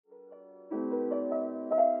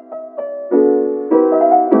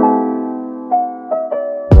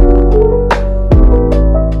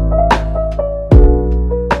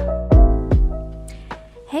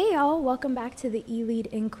welcome back to the eLead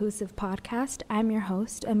Inclusive Podcast. I'm your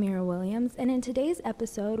host, Amira Williams, and in today's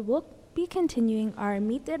episode, we'll be continuing our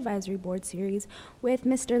Meet the Advisory Board series with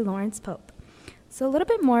Mr. Lawrence Pope. So a little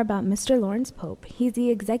bit more about Mr. Lawrence Pope. He's the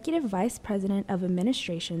Executive Vice President of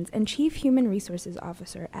Administrations and Chief Human Resources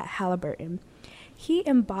Officer at Halliburton. He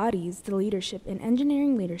embodies the leadership in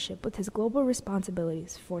engineering leadership with his global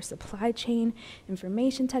responsibilities for supply chain,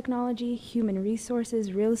 information technology, human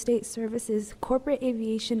resources, real estate services, corporate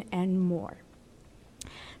aviation, and more.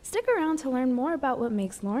 Stick around to learn more about what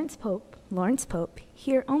makes Lawrence Pope,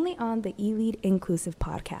 here only on the eLead Inclusive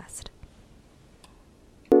Podcast.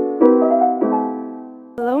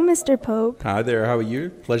 Hello, Mr. Pope. Hi there, how are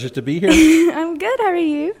you? Pleasure to be here. I'm good, how are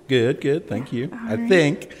you? Good, thank you. All I right.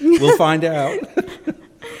 think. We'll find out.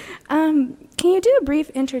 Can you do a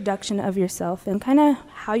brief introduction of yourself and kind of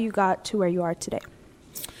how you got to where you are today?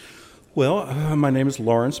 Well, my name is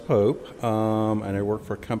Lawrence Pope, and I work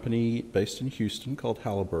for a company based in Houston called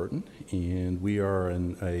Halliburton, and we are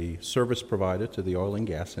a service provider to the oil and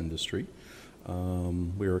gas industry.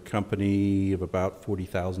 We're a company of about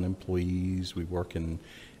 40,000 employees. We work in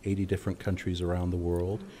 80 different countries around the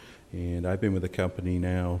world, and I've been with the company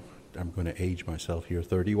now, I'm going to age myself here,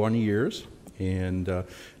 31 years, and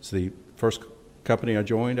it's the first company I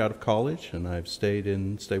joined out of college, and I've stayed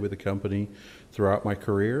with the company throughout my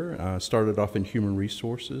career. Started off in human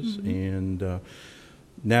resources and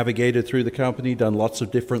navigated through the company, done lots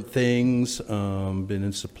of different things, been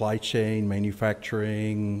in supply chain,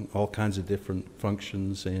 manufacturing, all kinds of different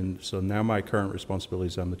functions, and so now my current responsibility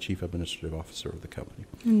is I'm the Chief Administrative Officer of the company.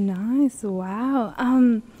 Nice, wow.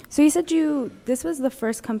 So you said this was the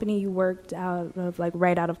first company you worked out of, like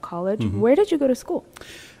right out of college. Where did you go to school?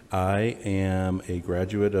 I am a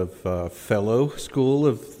graduate of fellow school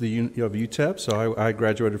of UTEP, so I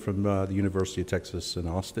graduated from the University of Texas in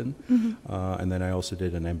Austin, and then I also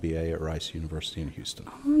did an MBA at Rice University in Houston.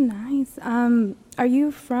 Oh, nice. Are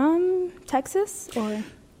you from Texas or?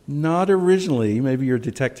 Not originally. Maybe you're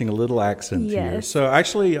detecting a little accent here. Yes. So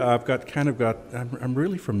actually, I'm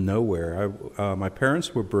really from nowhere. My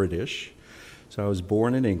parents were British, so I was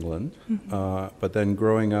born in England, but then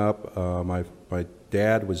growing up, my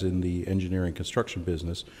dad was in the engineering construction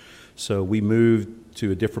business, so we moved to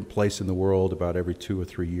a different place in the world about every 2 or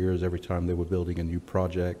 3 years, every time they were building a new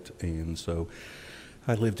project, and so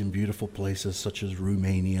I lived in beautiful places such as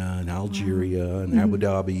Romania and Algeria and Abu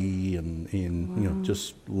Dhabi and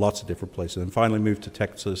just lots of different places, and finally moved to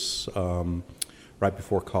Texas right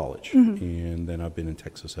before college, and then I've been in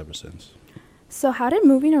Texas ever since. So how did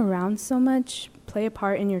moving around so much play a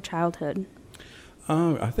part in your childhood?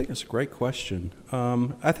 I think it's a great question.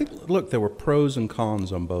 I think, look, there were pros and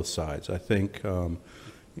cons on both sides. I think,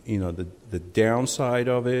 the downside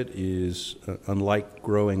of it is, unlike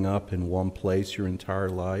growing up in one place your entire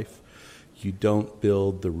life, you don't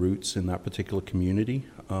build the roots in that particular community.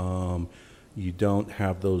 You don't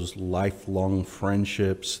have those lifelong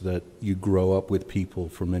friendships that you grow up with people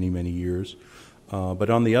for many, many years. But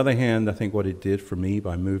on the other hand, I think what it did for me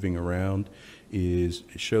by moving around is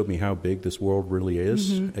it showed me how big this world really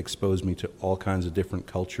is, exposed me to all kinds of different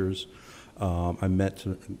cultures. I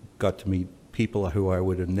got to meet people who I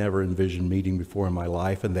would have never envisioned meeting before in my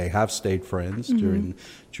life, and they have stayed friends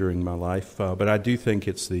during my life. But I do think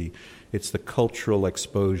it's the cultural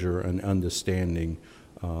exposure and understanding,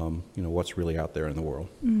 what's really out there in the world.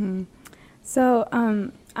 So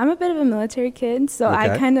I'm a bit of a military kid, so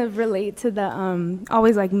Okay. I kind of relate to the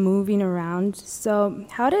always like moving around. So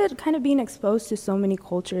how did kind of being exposed to so many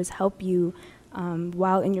cultures help you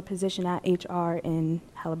while in your position at HR in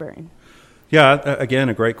Halliburton? Yeah, again,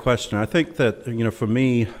 a great question. I think that, for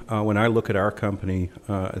me, when I look at our company,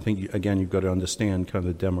 I think, again, you've got to understand kind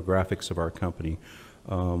of the demographics of our company.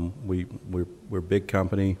 We're a big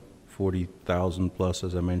company, 40,000 plus,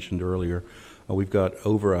 as I mentioned earlier. We've got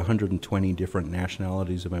over 120 different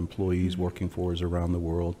nationalities of employees working for us around the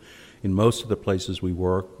world. In most of the places we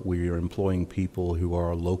work, we are employing people who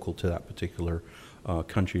are local to that particular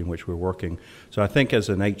country in which we're working. So I think as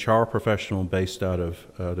an HR professional based out of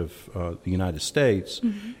the United States,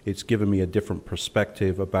 it's given me a different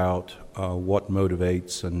perspective about what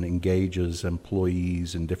motivates and engages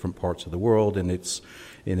employees in different parts of the world, and it's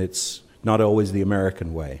not always the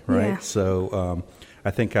American way, right? Yeah. So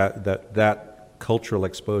I think that cultural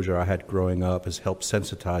exposure I had growing up has helped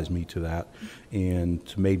sensitize me to that and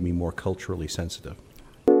to made me more culturally sensitive.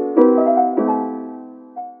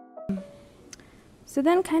 So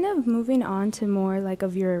then kind of moving on to more like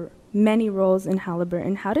of your many roles in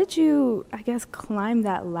Halliburton, how did you, I guess, climb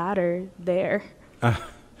that ladder there? I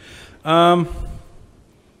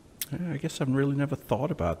guess I've really never thought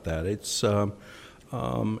about that. It's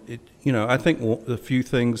I think the few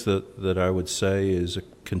things that I would say is a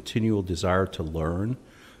continual desire to learn.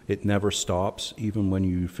 It never stops, even when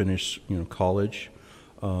you finish, college.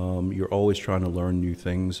 You're always trying to learn new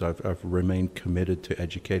things. I've remained committed to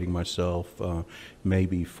educating myself,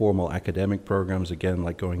 maybe formal academic programs, again,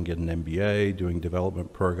 like going and getting an MBA, doing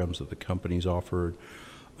development programs that the companies offered,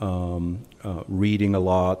 reading a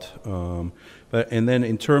lot. And then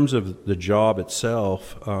in terms of the job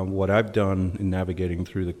itself, what I've done in navigating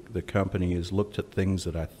through the company is looked at things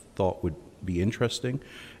that I thought would be interesting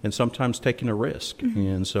and sometimes taking a risk. Mm-hmm.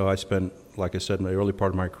 And so I spent, like I said, in the early part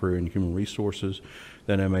of my career in human resources.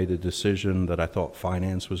 Then I made a decision that I thought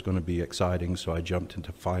finance was going to be exciting, so I jumped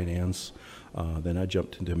into finance. Then I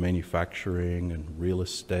jumped into manufacturing and real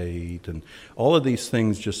estate, and all of these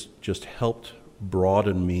things just helped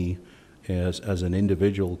broaden me as an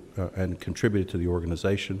individual and contributed to the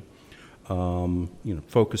organization.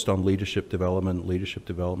 Focused on leadership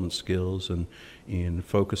development skills, and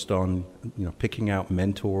focused on picking out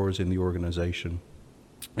mentors in the organization.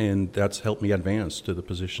 And that's helped me advance to the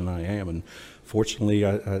position I am. And fortunately,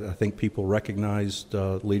 I think people recognized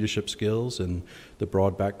leadership skills and the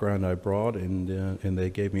broad background I brought, and they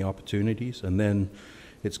gave me opportunities. And then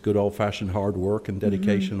it's good old-fashioned hard work and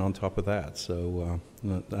dedication mm-hmm. on top of that. So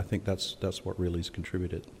I think that's what really has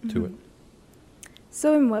contributed mm-hmm. to it.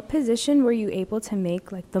 So in what position were you able to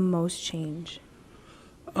make the most change?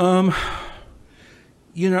 I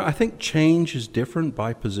think change is different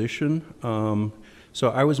by position. So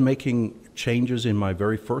I was making changes in my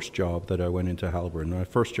very first job that I went into Halliburton. My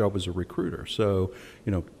first job was a recruiter. So,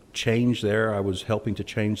 change there, I was helping to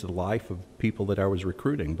change the life of people that I was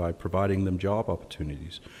recruiting by providing them job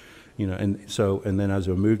opportunities. And then as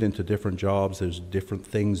I moved into different jobs, there's different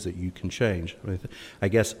things that you can change. I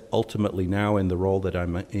guess ultimately now in the role that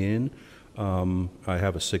I'm in, I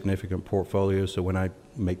have a significant portfolio, so when I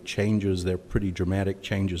make changes, they're pretty dramatic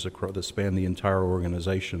changes that span the entire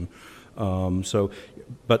organization.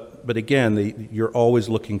 But again, you're always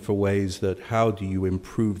looking for ways that how do you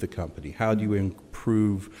improve the company? How do you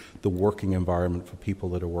improve the working environment for people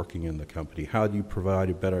that are working in the company? How do you provide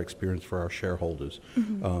a better experience for our shareholders?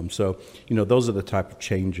 Mm-hmm. Those are the type of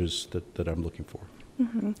changes that I'm looking for.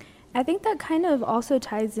 Mm-hmm. I think that kind of also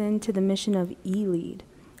ties into the mission of eLead.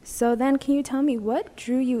 So then can you tell me what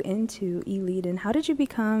drew you into eLead and how did you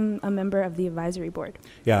become a member of the advisory board?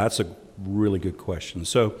 Yeah, that's a really good question.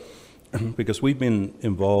 So because we've been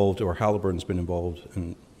involved, or Halliburton's been involved,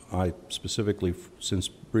 and I specifically since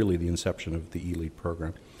really the inception of the eLead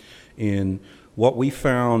program. And what we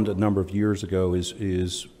found a number of years ago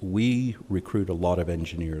is we recruit a lot of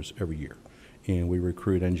engineers every year. And we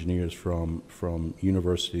recruit engineers from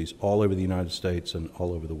universities all over the United States and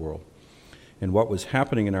all over the world. And what was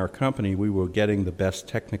happening in our company, we were getting the best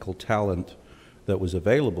technical talent that was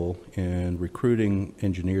available and recruiting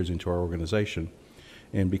engineers into our organization.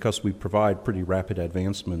 And because we provide pretty rapid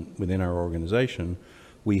advancement within our organization,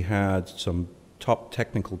 we had some top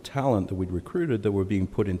technical talent that we'd recruited that were being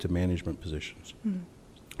put into management positions. Mm.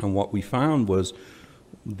 And what we found was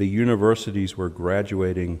the universities were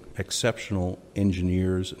graduating exceptional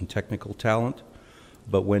engineers and technical talent,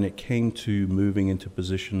 but when it came to moving into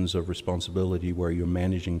positions of responsibility where you're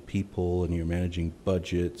managing people and you're managing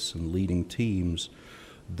budgets and leading teams,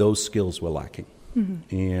 those skills were lacking.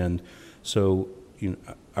 Mm-hmm. And so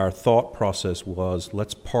our thought process was,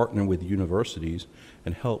 let's partner with universities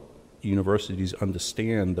and help universities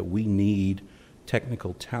understand that we need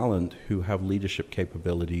technical talent who have leadership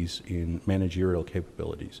capabilities and managerial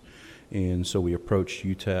capabilities. And so we approached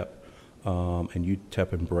UTEP, and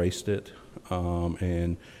UTEP embraced it.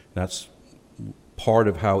 And that's part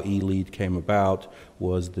of how eLead came about,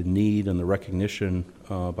 was the need and the recognition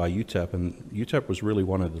by UTEP. And UTEP was really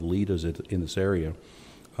one of the leaders in this area.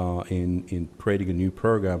 In creating a new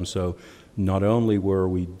program. So not only were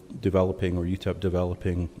we developing, or UTEP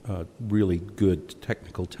developing, really good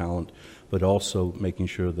technical talent, but also making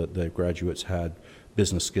sure that the graduates had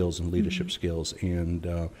business skills and leadership mm-hmm. skills.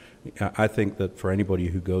 And I think that for anybody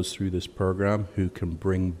who goes through this program who can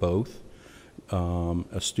bring both,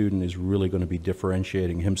 a student is really going to be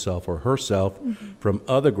differentiating himself or herself mm-hmm. from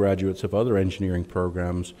other graduates of other engineering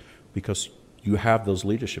programs, because you have those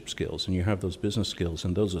leadership skills and you have those business skills,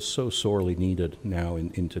 and those are so sorely needed now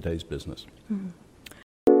in today's business. Mm-hmm.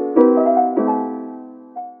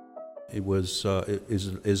 It was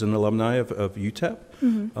is an alumni of UTEP,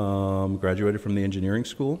 mm-hmm. Graduated from the engineering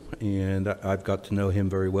school, and I've got to know him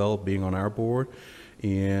very well being on our board.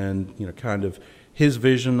 and kind of his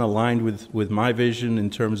vision aligned with my vision in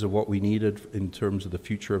terms of what we needed in terms of the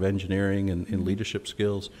future of engineering and leadership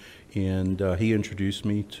skills. And he introduced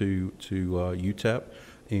me to UTEP.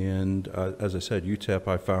 And as I said, UTEP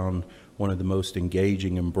I found one of the most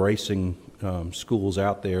engaging, embracing schools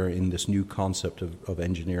out there in this new concept of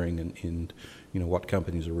engineering and what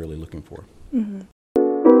companies are really looking for. Mm-hmm.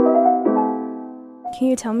 Can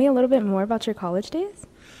you tell me a little bit more about your college days?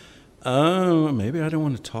 Maybe I don't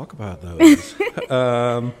want to talk about those.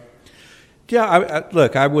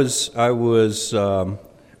 Look, I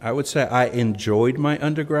would say I enjoyed my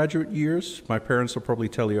undergraduate years. My parents will probably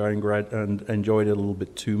tell you I enjoyed it a little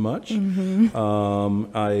bit too much. Mm-hmm.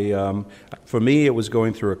 For me, it was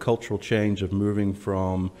going through a cultural change of moving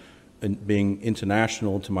from being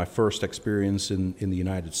international to my first experience in the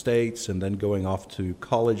United States, and then going off to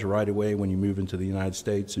college right away when you move into the United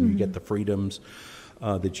States and you get the freedoms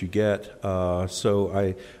that you get.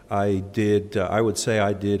 So I would say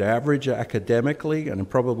I did average academically and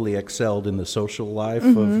probably excelled in the social life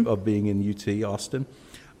of being in UT Austin.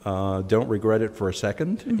 Don't regret it for a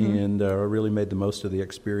second, and really made the most of the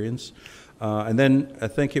experience. And then I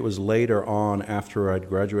think it was later on, after I'd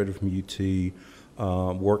graduated from UT,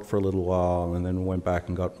 worked for a little while, and then went back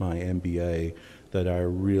and got my MBA, that I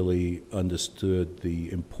really understood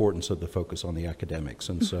the importance of the focus on the academics.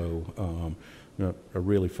 And so I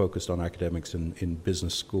really focused on academics in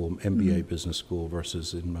business school, MBA business school,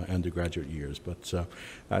 versus in my undergraduate years. But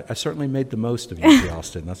I certainly made the most of UT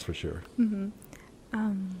Austin, that's for sure. Mm-hmm.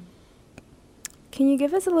 Can you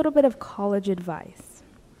give us a little bit of college advice?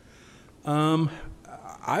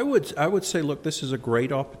 I would say, look, this is a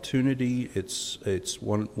great opportunity. It's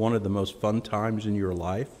one of the most fun times in your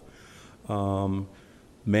life.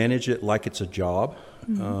 Manage it like it's a job,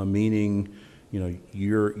 meaning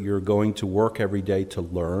you're going to work every day to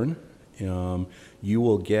learn. You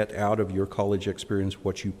will get out of your college experience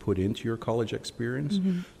what you put into your college experience.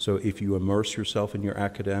 So if you immerse yourself in your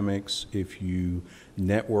academics, if you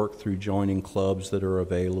network through joining clubs that are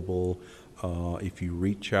available, if you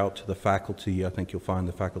reach out to the faculty, I think you'll find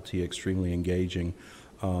the faculty extremely engaging.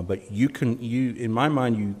 But in my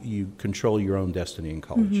mind, you control your own destiny in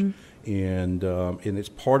college, and it's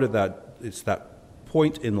part of that. It's that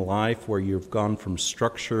point in life where you've gone from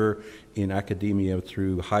structure in academia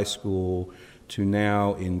through high school to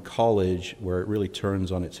now in college, where it really turns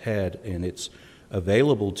on its head and it's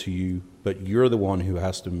available to you, but you're the one who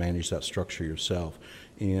has to manage that structure yourself.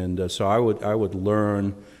 And so I would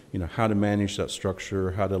learn how to manage that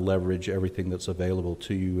structure, how to leverage everything that's available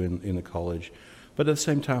to you in the college. But at the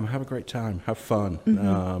same time, have a great time, have fun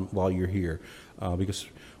while you're here. Because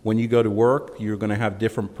when you go to work, you're going to have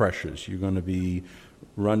different pressures. You're going to be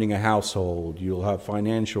running a household. You'll have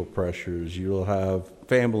financial pressures. You'll have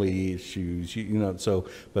family issues. So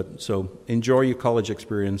enjoy your college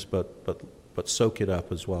experience, but soak it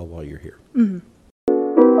up as well while you're here. Mm-hmm.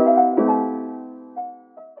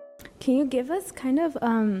 Can you give us kind of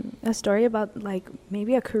a story about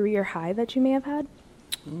maybe a career high that you may have had?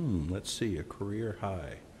 Let's see, a career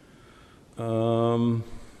high.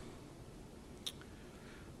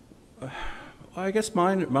 I guess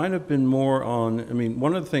mine have been more on,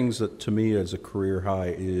 one of the things that to me as a career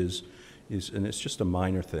high is, and it's just a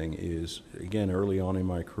minor thing, is, again, early on in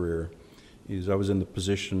my career, is I was in the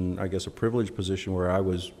position, I guess a privileged position, where I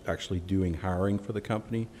was actually doing hiring for the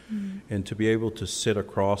company. And to be able to sit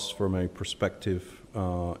across from a prospective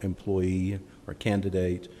employee or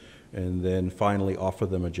candidate and then finally offer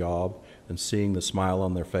them a job, and seeing the smile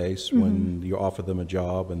on their face when you offer them a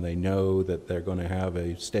job and they know that they're going to have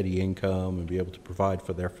a steady income and be able to provide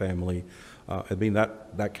for their family.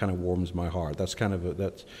 That kind of warms my heart. That's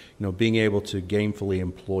being able to gainfully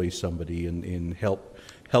employ somebody and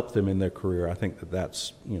help them in their career. I think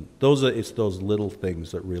that's it's those little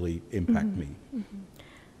things that really impact me.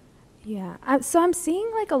 Yeah. So I'm seeing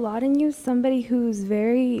a lot in you, somebody who's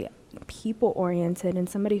very people oriented and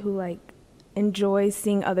somebody who enjoys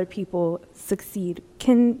seeing other people succeed.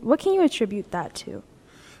 What can you attribute that to?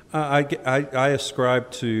 I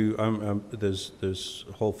ascribe to there's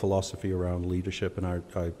a whole philosophy around leadership, and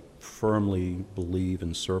I firmly believe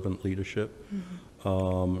in servant leadership.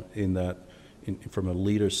 In that, from a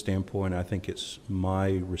leader's standpoint, I think it's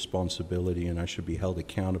my responsibility, and I should be held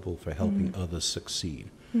accountable for helping others succeed.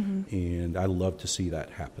 And I love to see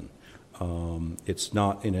that happen. It's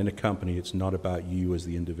not in any company. It's not about you as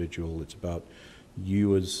the individual. It's about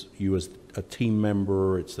you as a team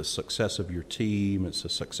member. It's the success of your team. It's the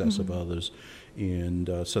success of others, and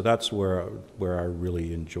so that's where I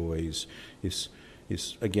really enjoy is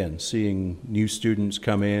is, again, seeing new students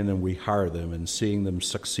come in and we hire them and seeing them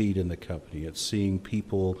succeed in the company. It's seeing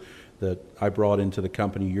people that I brought into the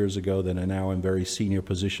company years ago that are now in very senior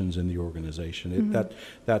positions in the organization.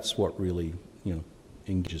 That's what really,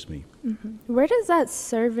 engages me. Where does that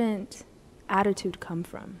servant attitude come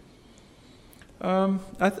from?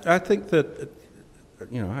 I think that,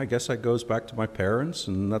 I guess that goes back to my parents,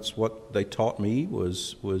 and that's what they taught me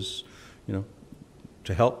was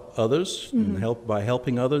to help others, and by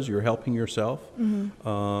helping others, you're helping yourself.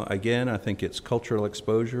 Again, I think it's cultural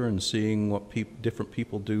exposure and seeing what different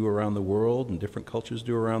people do around the world and different cultures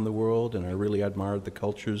do around the world, and I really admired the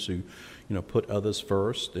cultures who, put others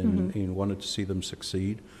first and wanted to see them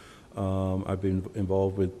succeed. I've been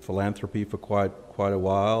involved with philanthropy for quite a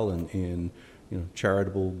while, and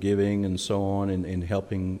charitable giving and so on, and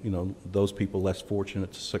helping, those people less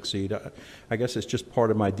fortunate to succeed. I guess it's just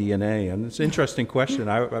part of my DNA, and it's an interesting question.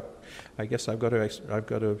 I guess I've got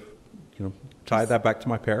to, tie that back to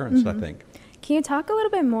my parents, I think. Can you talk a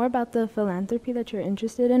little bit more about the philanthropy that you're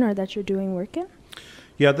interested in or that you're doing work in?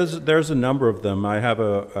 Yeah, there's a number of them. I have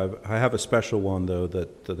a special one though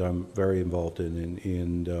that I'm very involved in,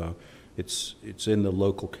 and it's in the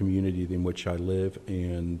local community in which I live,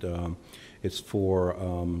 and it's for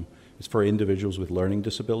individuals with learning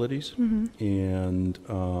disabilities, and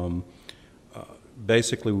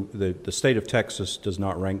basically the state of Texas does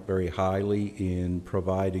not rank very highly in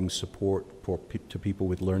providing support to people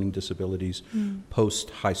with learning disabilities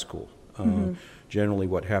post high school. Generally,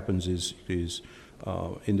 what happens is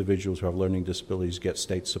individuals who have learning disabilities get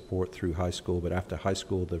state support through high school, but after high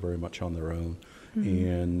school, they're very much on their own.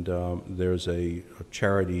 And there's a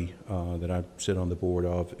charity that I sit on the board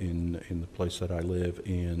of in the place that I live,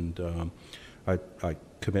 and I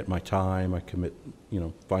commit my time, I commit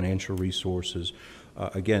financial resources,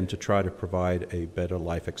 again, to try to provide a better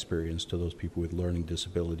life experience to those people with learning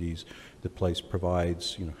disabilities. The place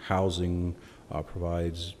provides housing,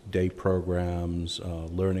 provides day programs,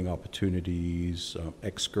 learning opportunities,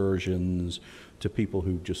 excursions to people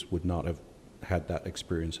who just would not have had that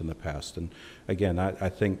experience in the past. And again, I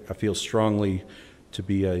feel strongly to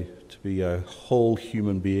be a whole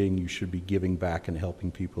human being, you should be giving back and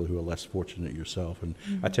helping people who are less fortunate yourself, and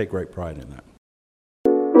I take great pride in that.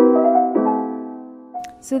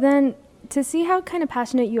 So then, to see how kind of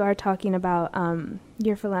passionate you are talking about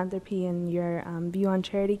your philanthropy and your view on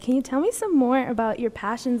charity, can you tell me some more about your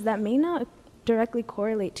passions that may not directly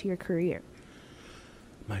correlate to your career?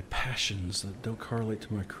 My passions that don't correlate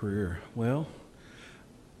to my career. Well,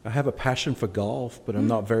 I have a passion for golf, but I'm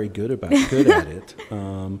not very good at it.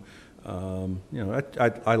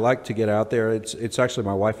 I like to get out there. It's actually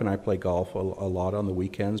my wife and I play golf a lot on the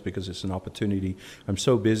weekends because it's an opportunity. I'm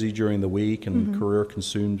so busy during the week, and career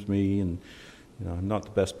consumes me, and I'm not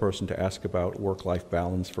the best person to ask about work-life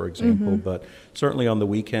balance, for example, but certainly on the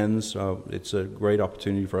weekends, it's a great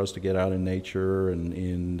opportunity for us to get out in nature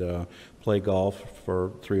and play golf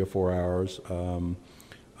for 3 or 4 hours.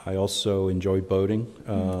 I also enjoy boating,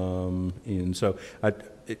 and so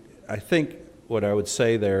I think what I would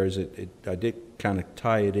say there is I did kind of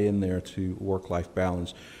tie it in there to work-life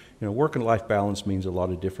balance. Work and life balance means a lot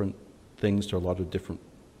of different things to a lot of different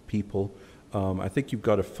people. I think you've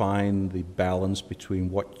got to find the balance between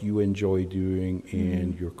what you enjoy doing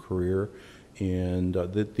and your career. And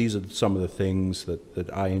these are some of the things that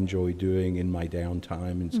I enjoy doing in my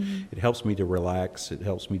downtime. And it helps me to relax. It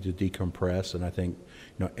helps me to decompress. And I think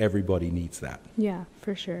everybody needs that. Yeah,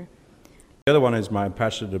 for sure. The other one is I'm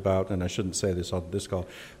passionate about, and I shouldn't say this on this call,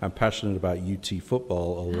 I'm passionate about UT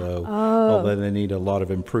football, although they need a lot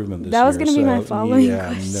of improvement this year. That was going to be my following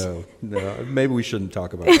question. No, maybe we shouldn't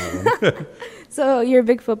talk about that one. So you're a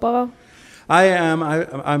big football? I am.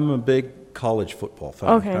 I'm a big college football fan.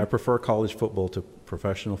 Okay. I prefer college football to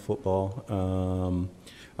professional football.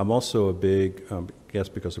 I'm also a big, I guess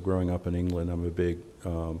because of growing up in England, I'm a big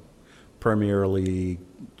Premier League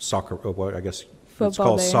soccer, I guess football it's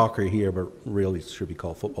called soccer here, but really it should be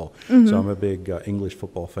called football. So I'm a big English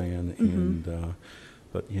football fan, and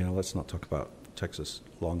but let's not talk about Texas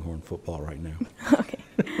Longhorn football right now. Okay.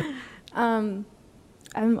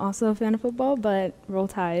 I'm also a fan of football, but Roll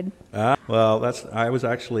Tide. Well, I was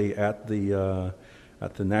actually at the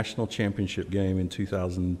national championship game in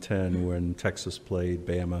 2010 when Texas played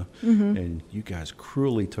Bama, and you guys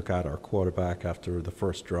cruelly took out our quarterback after the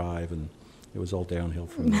first drive, and it was all downhill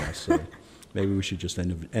from there. So maybe we should just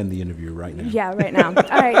end the interview right now. Yeah, right now.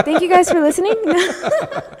 All right. Thank you guys for listening.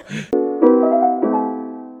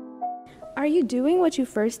 Are you doing what you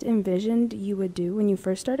first envisioned you would do when you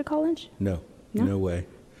first started college? No way.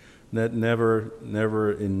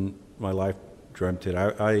 Never in my life dreamt it.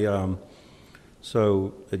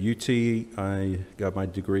 So at UT, I got my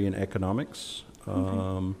degree in economics.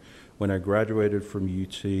 When I graduated from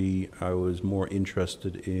UT, I was more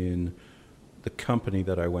interested in the company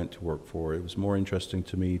that I went to work for. It was more interesting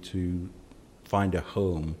to me to find a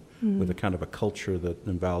home with a kind of a culture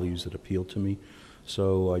and values that appealed to me.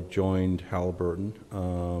 So I joined Halliburton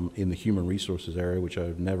in the human resources area, which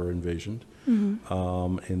I've never envisioned.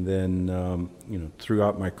 And then,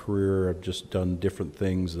 throughout my career, I've just done different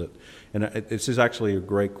things and this is actually a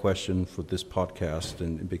great question for this podcast,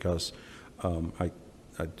 and because I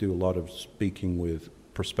do a lot of speaking with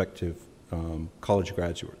prospective college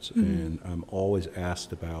graduates, and I'm always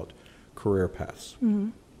asked about career paths.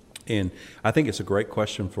 And I think it's a great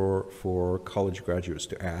question for college graduates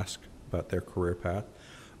to ask about their career path.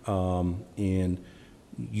 And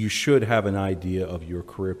you should have an idea of your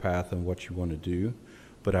career path and what you want to do.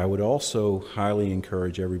 But I would also highly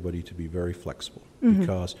encourage everybody to be very flexible,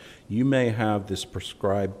 because you may have this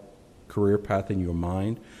prescribed career path in your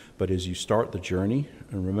mind, but as you start the journey,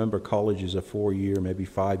 and remember, college is a 4-year, maybe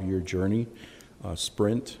 5-year journey,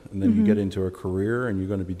 sprint, and then you get into a career, and you're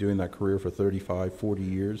going to be doing that career for 35, 40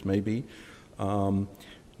 years maybe.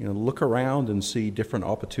 Look around and see different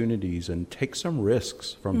opportunities and take some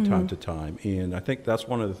risks from time to time. And I think that's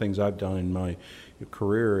one of the things I've done in my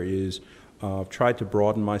career is I've tried to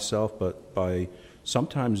broaden myself, but by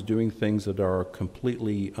sometimes doing things that are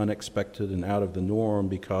completely unexpected and out of the norm,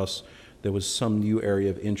 because there was some new area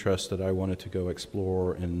of interest that I wanted to go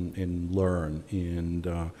explore and learn.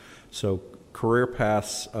 And so career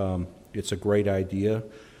paths, it's a great idea,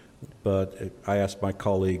 but I ask my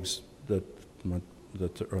colleagues that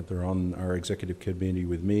they're on our executive committee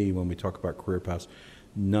with me when we talk about career paths,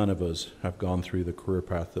 none of us have gone through the career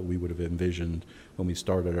path that we would have envisioned when we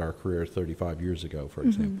started our career 35 years ago, for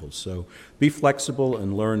example. So be flexible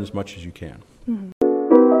and learn as much as you can.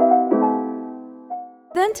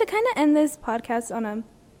 Then to kind of end this podcast on a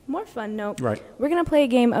more fun note, right, we're going to play a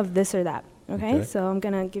game of this or that, okay? So I'm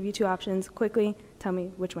going to give you 2 options. Quickly, tell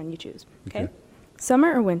me which one you choose, okay?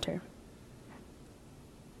 Summer or winter?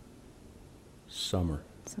 Summer.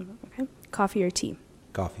 Summer, okay. Coffee or tea?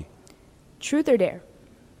 Coffee. Truth or dare?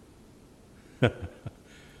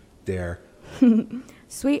 Dare.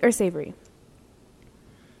 Sweet or savory?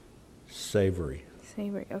 Savory.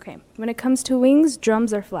 Savory, okay. When it comes to wings,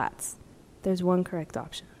 drums or flats? There's one correct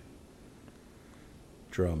option.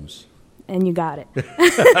 Drums. And you got it.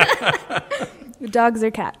 Dogs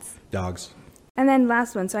or cats? Dogs. And then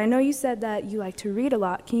last one. So I know you said that you like to read a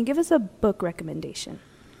lot. Can you give us a book recommendation?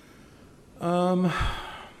 I'm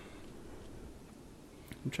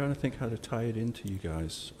trying to think how to tie it into you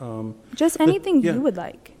guys. Just anything you would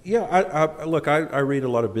like. Yeah, I read a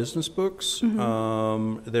lot of business books.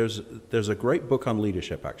 There's a great book on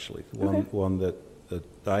leadership, actually. One that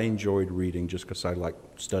I enjoyed reading just because I like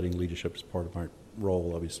studying leadership as part of my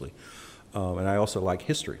role, obviously. And I also like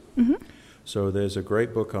history. So there's a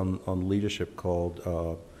great book on leadership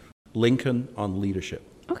called Lincoln on Leadership.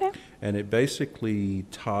 Okay. And it basically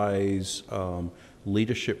ties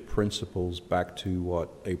leadership principles back to what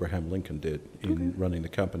Abraham Lincoln did in running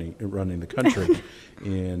the country,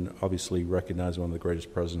 and obviously recognized one of the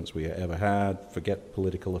greatest presidents we ever had. Forget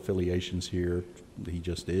political affiliations here; he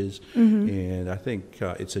just is. And I think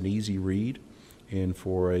it's an easy read, and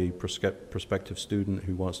for a prospective student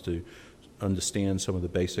who wants to understand some of the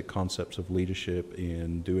basic concepts of leadership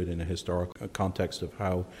and do it in a historical context of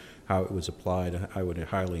how it was applied, I would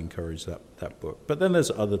highly encourage that book. But then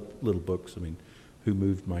there's other little books. I mean, Who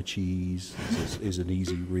Moved My Cheese is an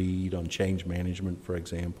easy read on change management, for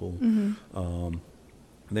example.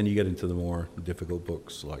 Then you get into the more difficult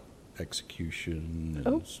books like execution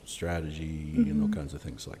and strategy and all kinds of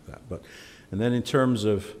things like that. And then in terms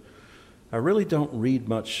of, I really don't read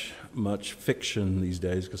much fiction these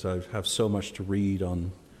days because I have so much to read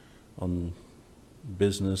on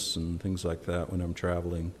business and things like that when I'm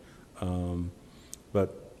traveling.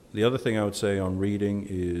 But the other thing I would say on reading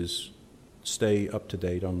is stay up to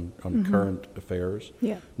date on current affairs.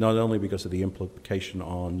 Yeah. Not only because of the implication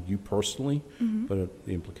on you personally, but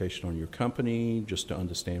the implication on your company, just to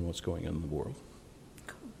understand what's going on in the world.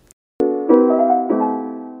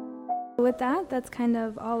 With that, that's kind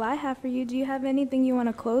of all I have for you. Do you have anything you want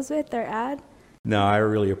to close with or add? No, I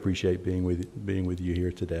really appreciate being with you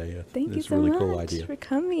here today. Thank you so much cool idea. for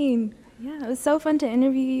coming. Yeah, it was so fun to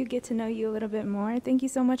interview you, get to know you a little bit more. Thank you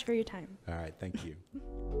so much for your time. All right, thank you.